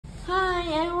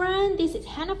Hi everyone, this is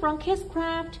Hannah from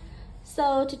KSCRAFT.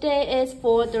 So today is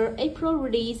for the April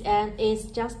release and it's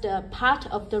just a part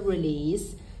of the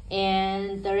release.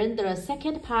 And then the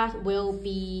second part will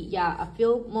be a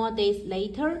few more days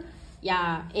later.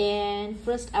 And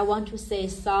first I want to say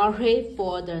sorry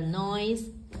for the noise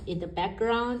in the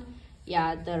background.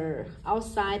 The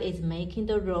outside is making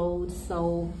the road,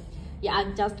 so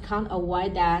I just can't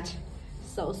avoid that.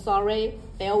 So sorry,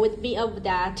 bear with me of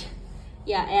that.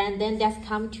 And then let's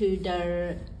come to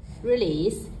the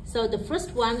release. So the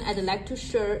first one I'd like to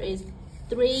show is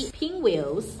 3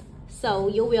 pinwheels. So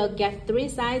you will get 3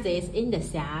 sizes in the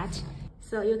set.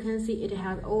 So you can see it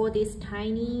has all these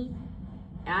tiny,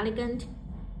 elegant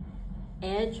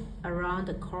edge around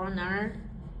the corner.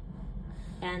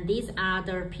 And these are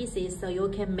the pieces, so you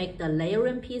can make the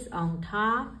layering piece on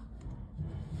top.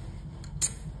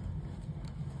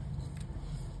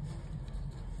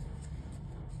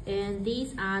 And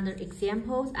these are the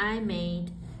examples I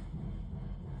made.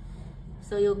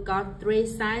 So you got 3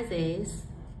 sizes.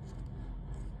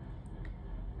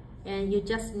 And you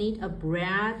just need a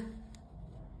brad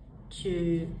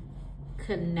to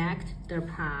connect the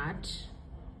part.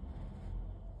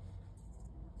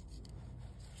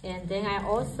 And then I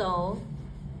also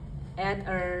add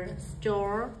a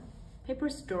paper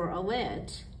straw of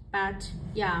it. But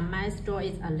my straw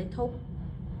is a little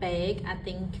big, I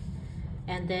think.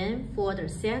 And then for the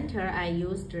center, I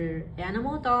used the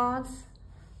animal dots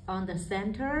on the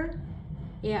center.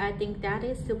 I think that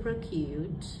is super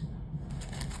cute.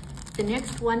 The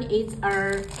next one is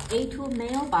our A2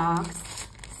 mailbox.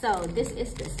 So this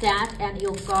is the set, and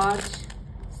you got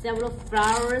several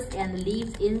flowers and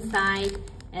leaves inside.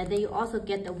 And then you also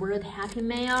get the word Happy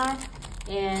Mail.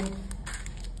 And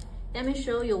let me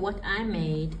show you what I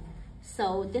made.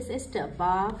 So this is the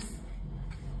box.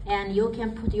 And you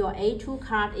can put your A2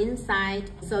 card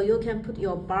inside. So you can put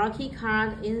your bulky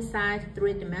card inside,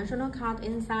 3-dimensional card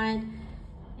inside.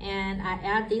 And I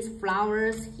add these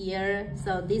flowers here.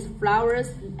 So these flowers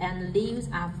and leaves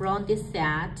are from this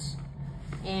set.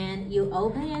 And you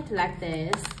open it like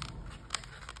this.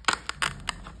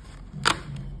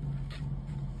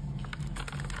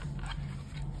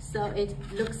 So it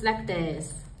looks like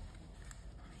this.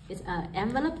 It's an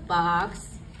envelope box.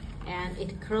 And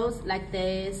it closes like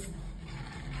this.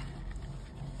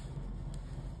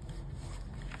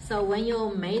 So when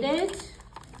you made it,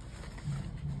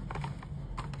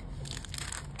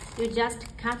 you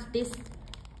just cut this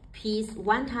piece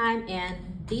 1 time and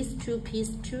these 2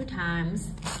 pieces 2 times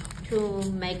to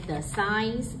make the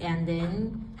signs, and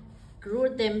then glue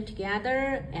them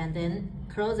together and then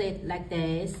close it like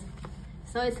this.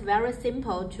 So it's very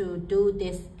simple to do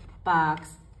this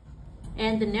box.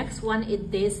 And the next one is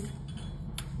this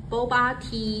boba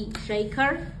tea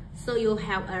shaker. So you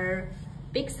have a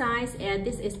big size and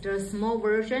this is the small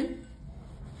version.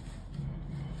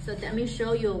 So let me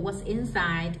show you what's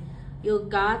inside. You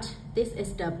got, this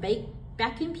is the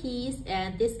backing piece,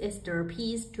 and this is the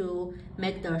piece to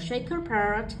make the shaker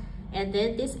part, and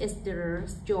then this is the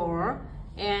straw,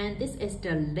 and this is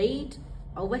the lid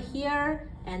over here,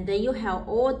 and then you have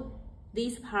all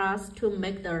these parts to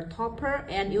make the topper,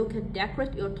 and you can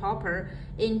decorate your topper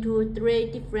into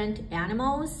 3 different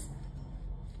animals.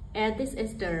 And this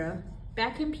is the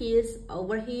backing piece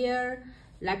over here,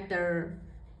 like the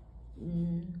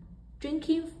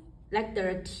drinking, like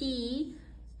the tea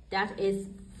that is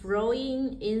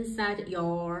flowing inside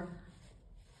your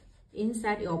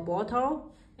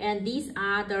bottle. And these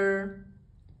are the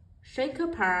shaker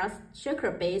parts,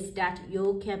 shaker base that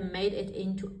you can make it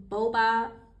into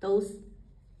boba. Those,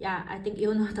 I think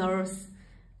you know those.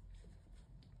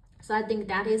 So I think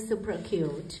that is super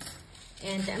cute.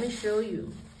 And let me show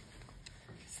you.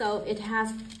 So it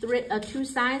has 2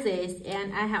 sizes,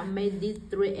 and I have made these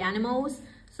 3 animals.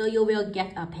 So you will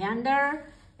get a panda,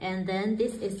 and then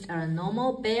this is a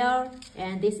normal bear,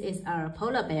 and this is a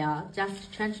polar bear.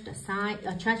 Just change the size,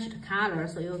 change the color,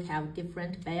 so you have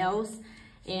different bears.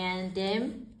 And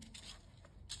then,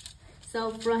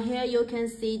 so from here you can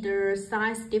see the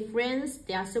size difference.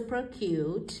 They are super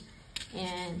cute.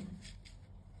 And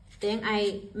then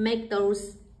I make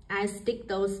those, I stick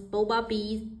those boba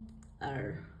bees,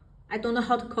 I don't know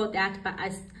how to call that, but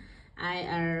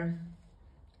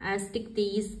I stick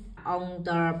these on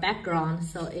the background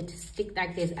so it sticks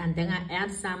like this, and then I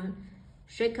add some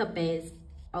shaker base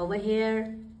over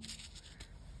here,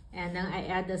 and then I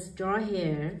add the straw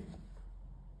here.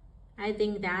 I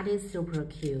think that is super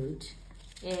cute.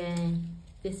 And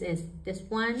this is this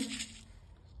one,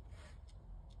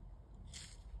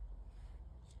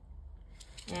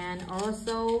 and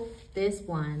also this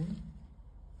one.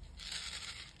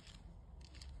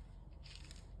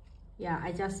 Yeah,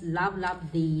 I just love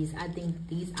these. I think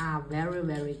these are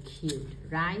very cute,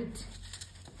 right?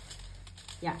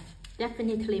 Yeah,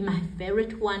 definitely my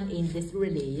favorite one in this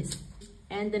release.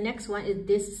 And the next one is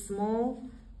this small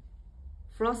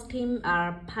frosting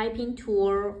piping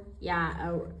tool.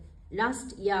 Yeah,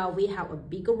 last year we have a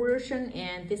bigger version,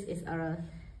 and this is a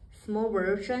small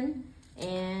version.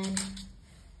 And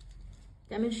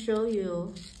let me show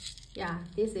you. Yeah,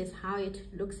 this is how it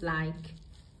looks like.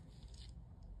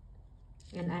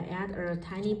 And I add a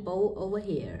tiny bowl over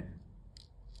here.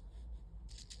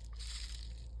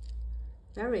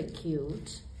 Very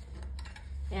cute.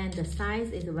 And the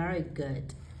size is very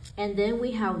good. And then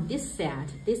we have this set.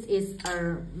 This is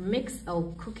a mix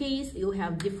of cookies. You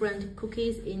have different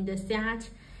cookies in the set.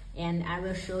 And I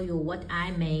will show you what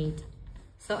I made.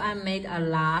 So I made a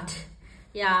lot.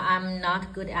 Yeah, I'm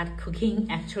not good at cooking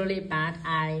actually, but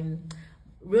I'm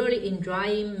really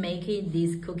enjoying making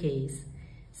these cookies.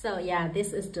 So yeah,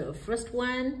 this is the first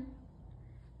one.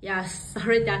 Yeah,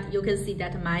 sorry that you can see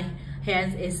that my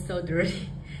hands is so dirty.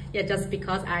 Yeah, just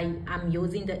because I'm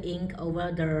using the ink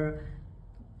over the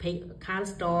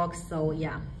cardstock, so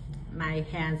yeah, my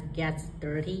hands gets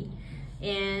dirty.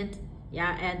 And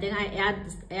yeah, and then I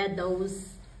add those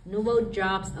noodle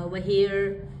drops over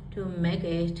here to make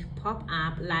it pop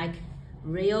up like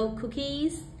real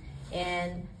cookies.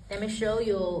 And let me show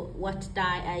you what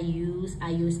dye I use. I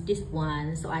use this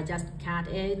one, so I just cut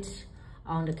it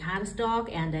on the cardstock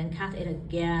and then cut it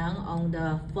again on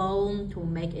the foam to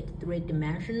make it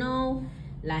three-dimensional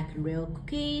like real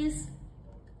cookies.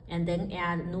 And then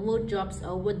add noodle drops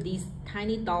over these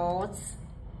tiny dots.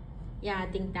 Yeah, I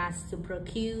think that's super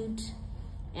cute.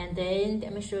 And then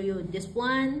let me show you this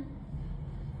one.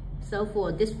 So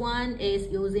for this one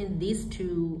is using these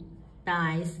two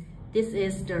dyes. This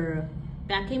is the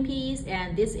backing piece,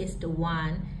 and this is the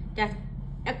one that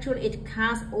actually it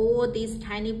cuts all these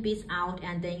tiny bits out,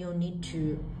 and then you need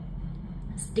to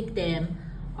stick them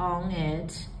on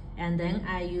it. And then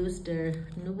I use the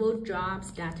noodle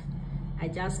drops that I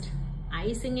just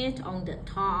icing it on the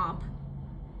top.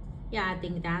 Yeah, I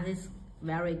think that is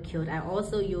very cute. I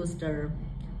also use the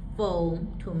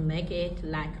foam to make it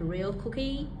like real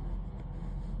cookie.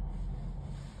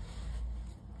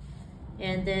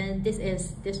 And then this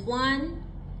is this one.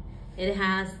 It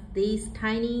has these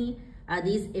tiny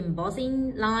these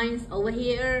embossing lines over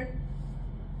here.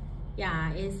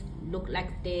 Yeah, it look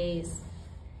like this.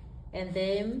 And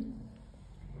then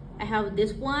I have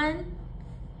this one,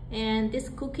 and this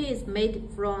cookie is made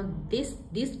from these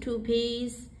two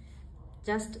pieces.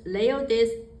 Just layer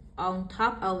this on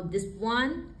top of this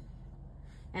one,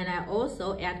 and I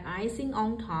also add icing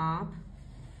on top.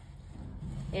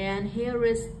 And here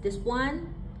is this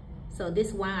one. So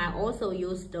this one I also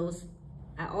use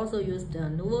the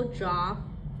noodle drop.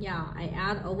 Yeah, I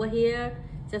add over here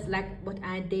just like what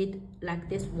I did like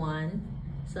this one.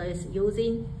 So it's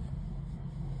using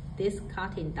this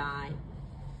cotton dye.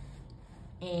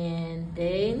 And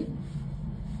then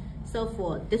so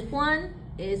for this one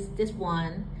is this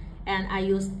one, and I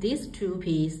use these two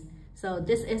pieces. So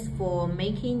this is for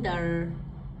making the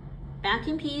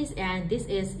backing piece, and this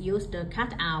is used to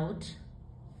cut out.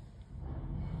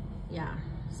 Yeah,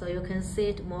 so you can see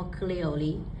it more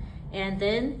clearly. And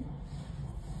then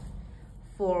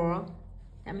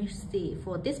let me see,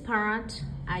 for this part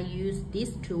I use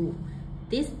these two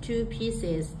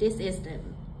pieces. This is to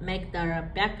make the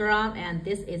background, and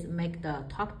this is make the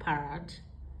top part.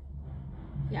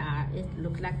 Yeah, it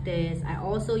looks like this. I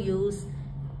also use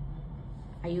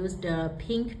the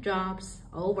pink drops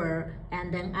over,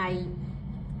 and then I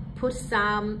put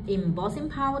some embossing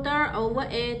powder over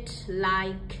it,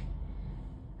 like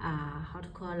how to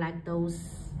call, like those,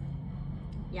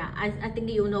 yeah, I think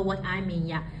you know what I mean.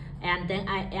 Yeah, and then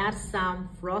I add some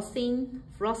frosting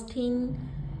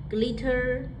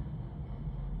glitter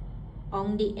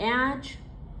on the edge.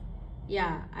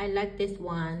 Yeah, I like this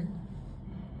one.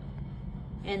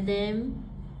 And then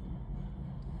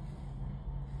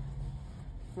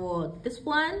for this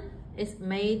one, it's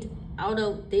made out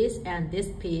of this and this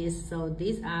piece. So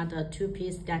these are the two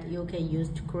pieces that you can use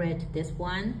to create this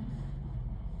one.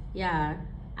 Yeah,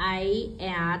 I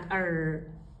add a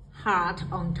heart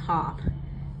on top.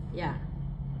 Yeah,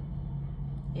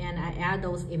 and I add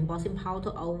those embossing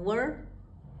powder over.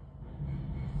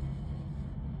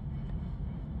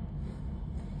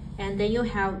 And then you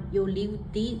leave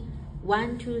the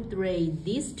 1, 2, 3,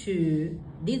 these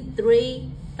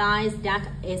three dyes that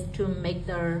is to make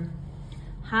the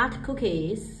heart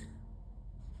cookies.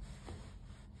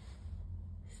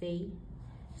 See,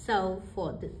 so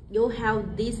for you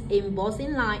have this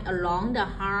embossing line along the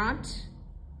heart,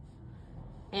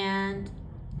 and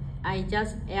I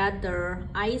just add the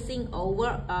icing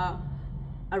over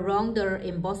around the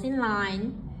embossing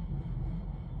line.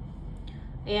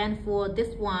 And for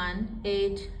this one,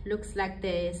 it looks like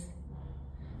this.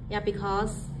 Yeah,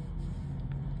 because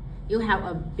you have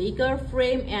a bigger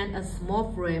frame and a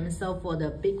small frame. So for the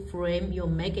big frame, you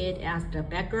make it as the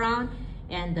background,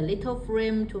 and the little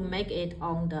frame to make it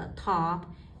on the top.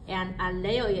 And I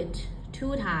layer it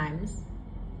 2 times.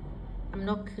 I'm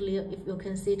not clear if you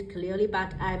can see it clearly,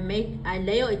 but I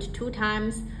layer it 2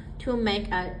 times to make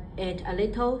it a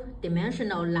little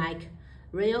dimensional, like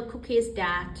real cookies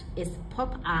that is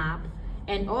pop up.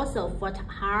 And also for the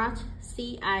heart,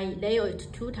 see, I layer it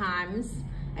 2 times.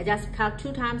 I just cut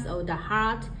 2 times of the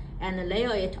heart and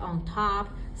layer it on top,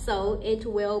 so it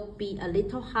will be a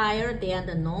little higher than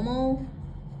the normal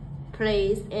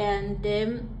place, and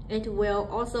then it will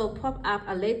also pop up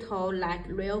a little like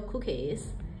real cookies.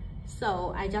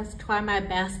 So I just try my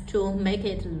best to make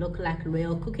it look like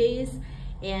real cookies,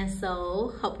 and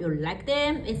so hope you like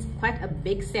them. It's quite a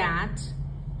big set,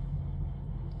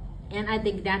 and I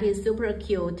think that is super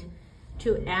cute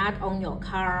to add on your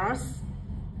cards.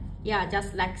 Yeah,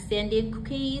 just like sending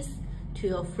cookies to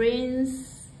your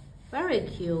friends. Very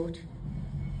cute.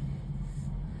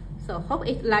 So hope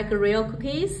it's like real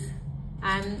cookies.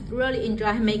 I'm really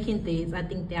enjoying making these. I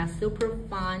think they are super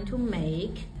fun to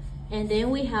make. And then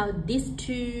we have these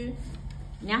 2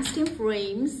 nesting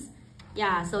frames.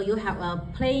 Yeah, so you have a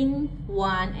plain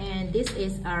one and this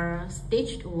is a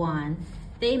stitched one.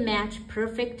 They match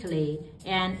perfectly,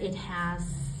 and it has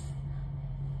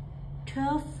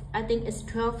 12, I think it's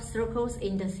 12 circles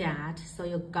in the set, so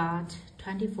you got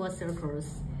 24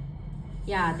 circles.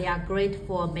 Yeah, they are great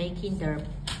for making the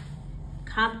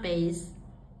card base.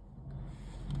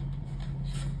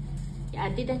 Yeah, I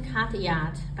didn't cut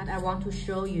yet, but I want to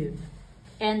show you.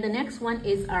 And the next one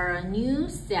is our new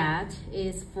set,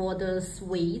 is for the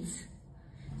sweets.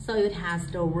 So it has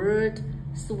the word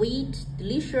sweet,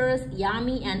 delicious,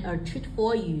 yummy, and a treat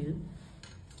for you.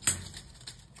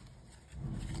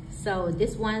 So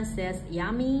this one says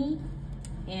yummy,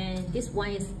 and this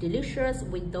one is delicious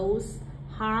with those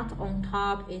heart on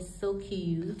top. It's so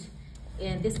cute.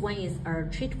 And this one is a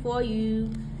treat for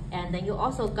you. And then you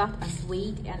also got a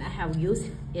sweet, and I have used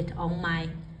it on my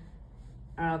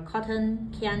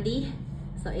cotton candy.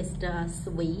 So it's the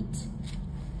sweet.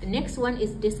 The next one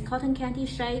is this cotton candy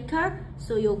shaker.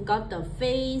 So you got the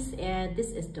face, and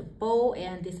this is the bowl,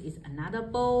 and this is another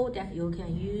bowl that you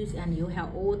can use, and you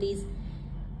have all these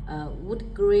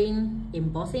wood grain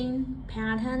embossing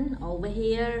pattern over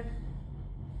here,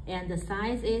 and the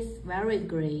size is very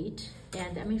great.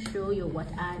 And let me show you what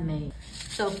I made.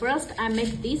 So first I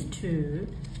make these 2.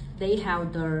 They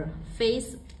have the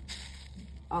face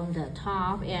on the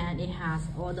top, and it has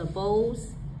all the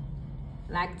bowls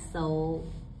like so.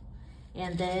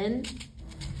 And then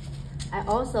I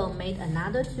also made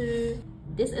another 2.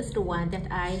 This is the one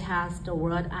that I has the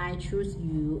word I choose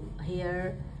you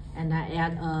here, and I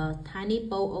add a tiny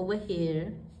bow over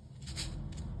here.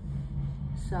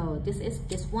 So this is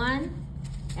this one,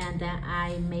 and then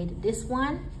I made this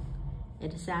one.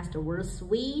 It says the word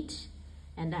sweet,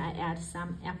 and then I add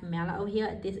some ephemera over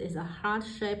here. This is a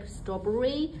heart-shaped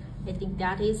strawberry. I think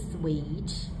that is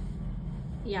sweet.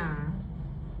 Yeah.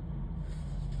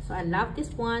 So I love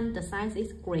this one. The size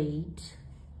is great.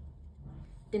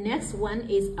 The next one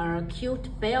is a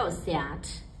cute bear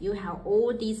set. You have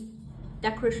all these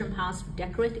decoration parts to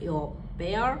decorate your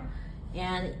bear,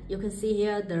 and you can see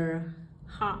here the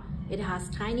heart. It has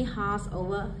tiny hearts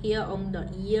over here on the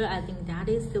ear. I think that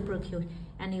is super cute.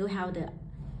 And you have the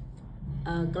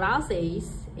glasses,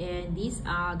 and these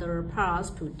are the parts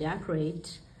to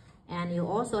decorate. And you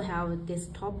also have this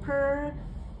topper,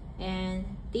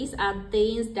 and these are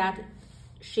things that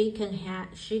she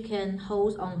can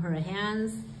hold on her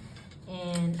hands,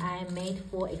 and I made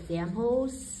 4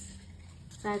 examples.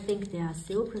 So I think they are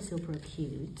super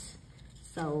cute.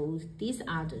 So these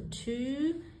are the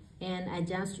 2, and I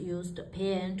just used the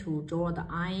pen to draw the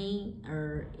eye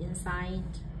inside.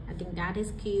 I think that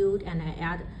is cute, and I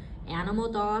add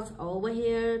animal dots over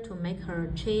here to make her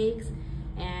cheeks.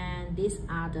 And these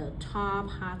are the top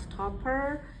heart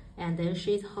topper, and then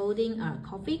she's holding a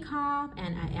coffee cup,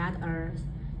 and I add a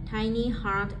tiny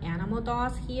heart animal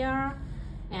dots here.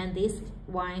 And this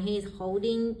one she's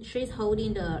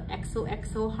holding the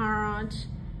XOXO heart.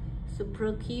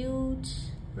 Super cute,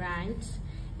 right?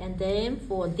 And then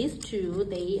for these 2,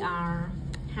 they are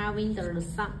having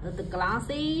the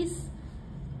glasses.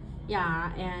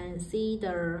 Yeah, and see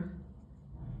the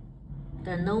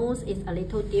nose is a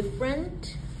little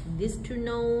different. These 2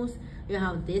 nose, you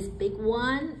have this big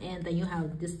one, and then you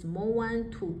have this small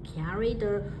one to carry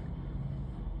the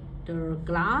the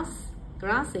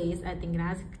glasses. I think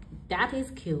that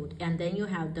is cute. And then you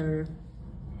have the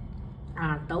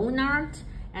donut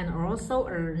and also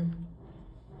a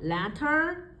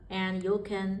letter, and you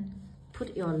can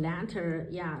put your letter,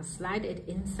 slide it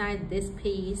inside this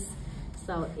piece.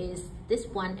 So is this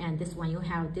one and this one, you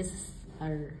have this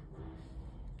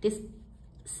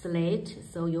slate,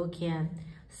 so you can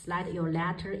slide your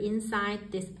letter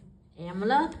inside this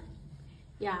envelope.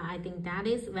 I think that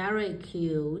is very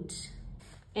cute.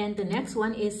 And the next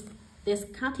one is this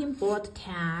cutting board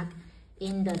tag.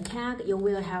 In the tag, you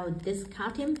will have this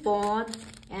cutting board,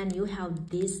 and you have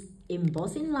this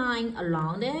embossing line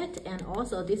around it, and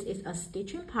also this is a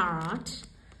stitching part,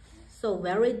 so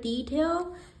very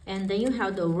detailed. And then you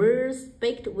have the words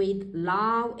baked with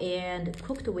love and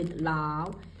cooked with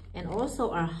love, and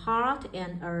also a heart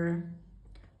and a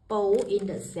bowl in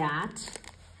the set.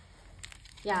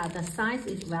 The size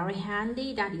is very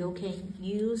handy that you can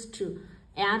use to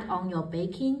add on your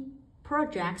baking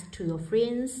projects to your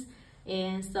friends.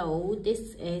 And so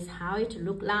this is how it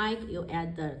look like. You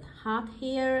add the heart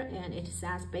here, and it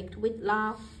says baked with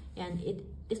love, and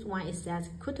this one it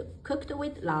says cooked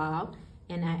with love.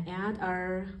 And I add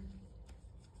a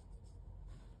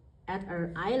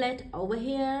eyelet over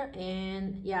here,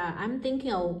 and I'm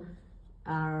thinking of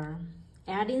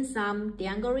adding some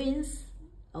danglings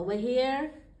over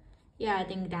here. I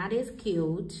think that is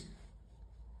cute.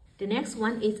 The next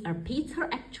one is a pizza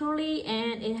actually,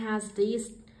 and it has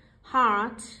this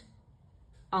heart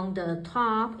on the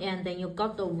top, and then you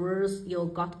got the words,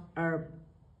 you got a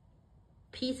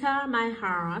pizza my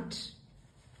heart.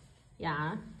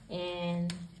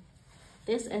 And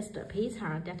this is the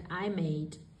pizza that I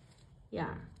made. You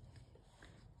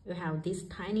have this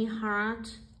tiny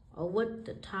heart over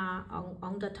the top,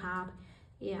 on the top.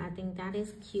 I think that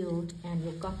is cute. And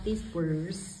you got these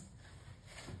words.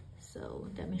 So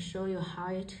let me show you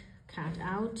how it cut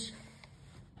out.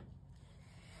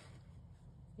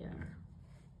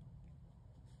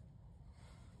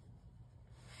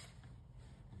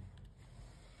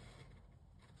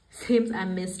 Seems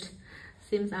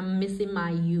I'm missing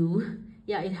my U.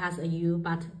 It has a U,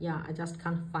 but I just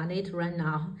can't find it right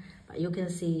now. But you can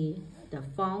see the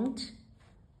font.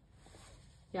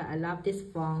 I love this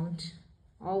font.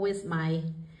 Always my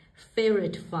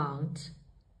favorite font.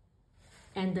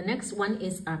 And the next one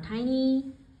is a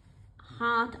tiny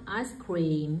hot ice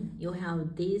cream. You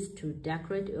have this to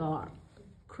decorate your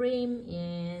cream.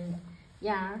 And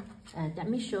let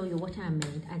me show you what I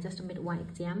made. I just made one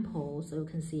example so you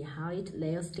can see how it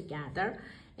layers together.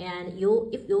 And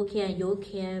if you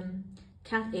can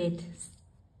cut it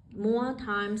more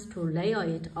times to layer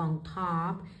it on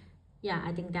top.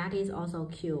 I think that is also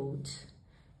cute.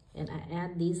 And I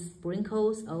add these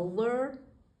sprinkles over.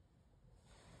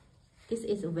 This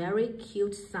is a very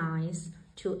cute size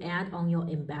to add on your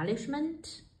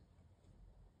embellishment.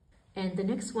 And the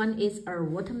next one is a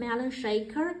watermelon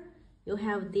shaker. You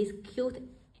have these cute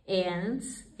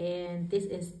ends, and this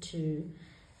is to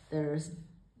the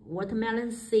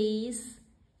watermelon seeds.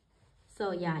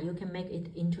 So you can make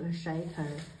it into a shaker.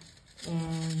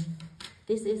 And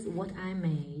this is what I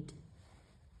made.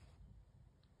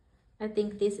 I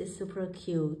think this is super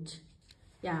cute.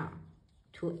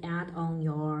 To add on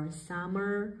your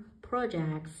summer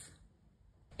projects.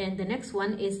 And the next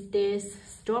one is this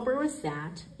strawberry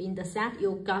set. In the set,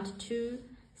 you got 2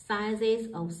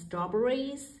 sizes of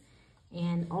strawberries,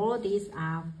 and all these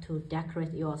are to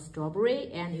decorate your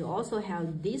strawberry. And you also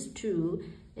have these 2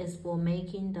 is for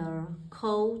making the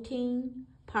coating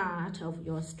part of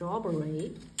your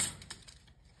strawberry.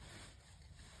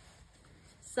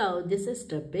 So this is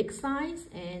the big size,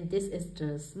 and this is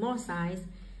the small size.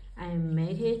 I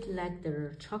made it like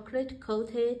the chocolate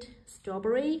coated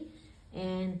strawberry,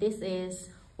 and this is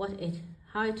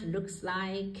how it looks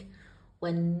like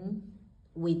when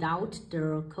without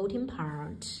the coating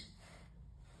part.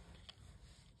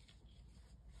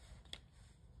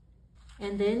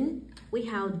 And then we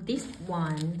have this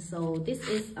one. So this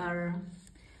is our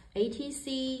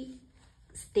ATC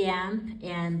stamp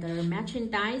and the matching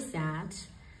die set.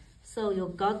 So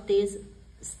you got this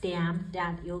stamp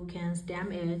that you can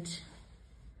stamp it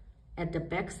at the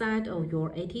back side of your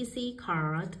ATC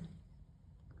card.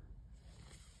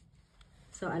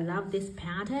 So I love this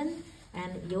pattern,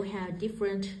 and you have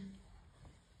different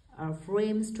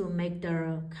frames to make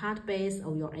the card base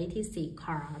of your ATC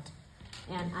card.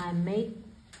 And I made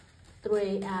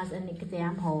 3 as an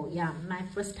example. My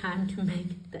first time to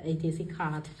make the ATC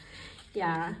card.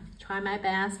 Try my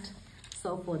best.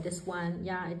 So for this one,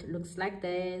 it looks like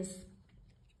this.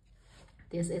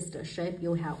 This is the shape.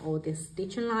 You have all this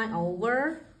stitching line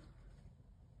over.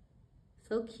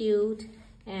 So cute.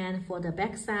 And for the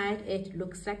back side, it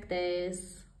looks like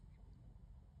this.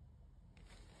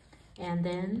 And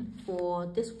then for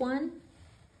this one,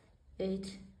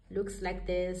 it looks like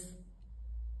this.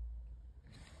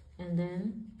 And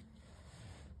then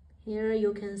here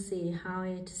you can see how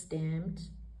it's stamped.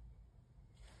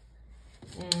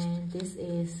 And this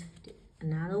is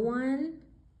another one.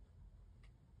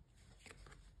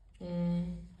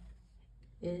 And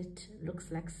it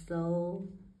looks like so.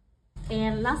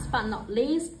 And last but not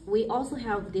least, we also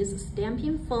have this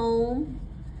stamping foam.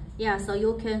 Yeah, so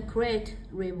you can create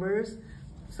reverse.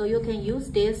 So you can use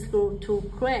this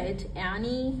to create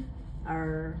any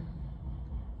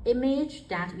image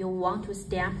that you want to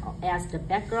stamp as the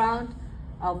background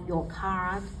of your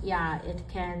card. Yeah, it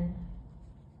can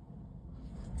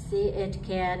see, it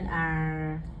can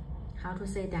how to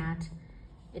say that,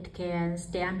 it can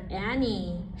stamp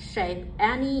any shape,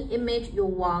 any image you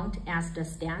want as the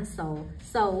stencil.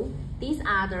 So these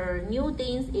are the new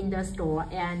things in the store,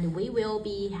 and we will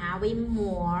be having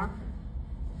more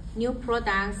new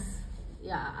products,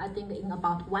 yeah, I think in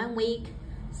about 1 week.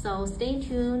 So stay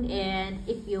tuned, and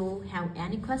if you have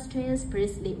any questions,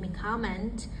 please leave me a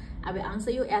comment. I will answer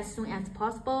you as soon as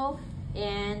possible.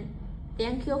 And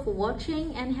thank you for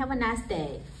watching, and have a nice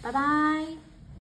day. Bye bye.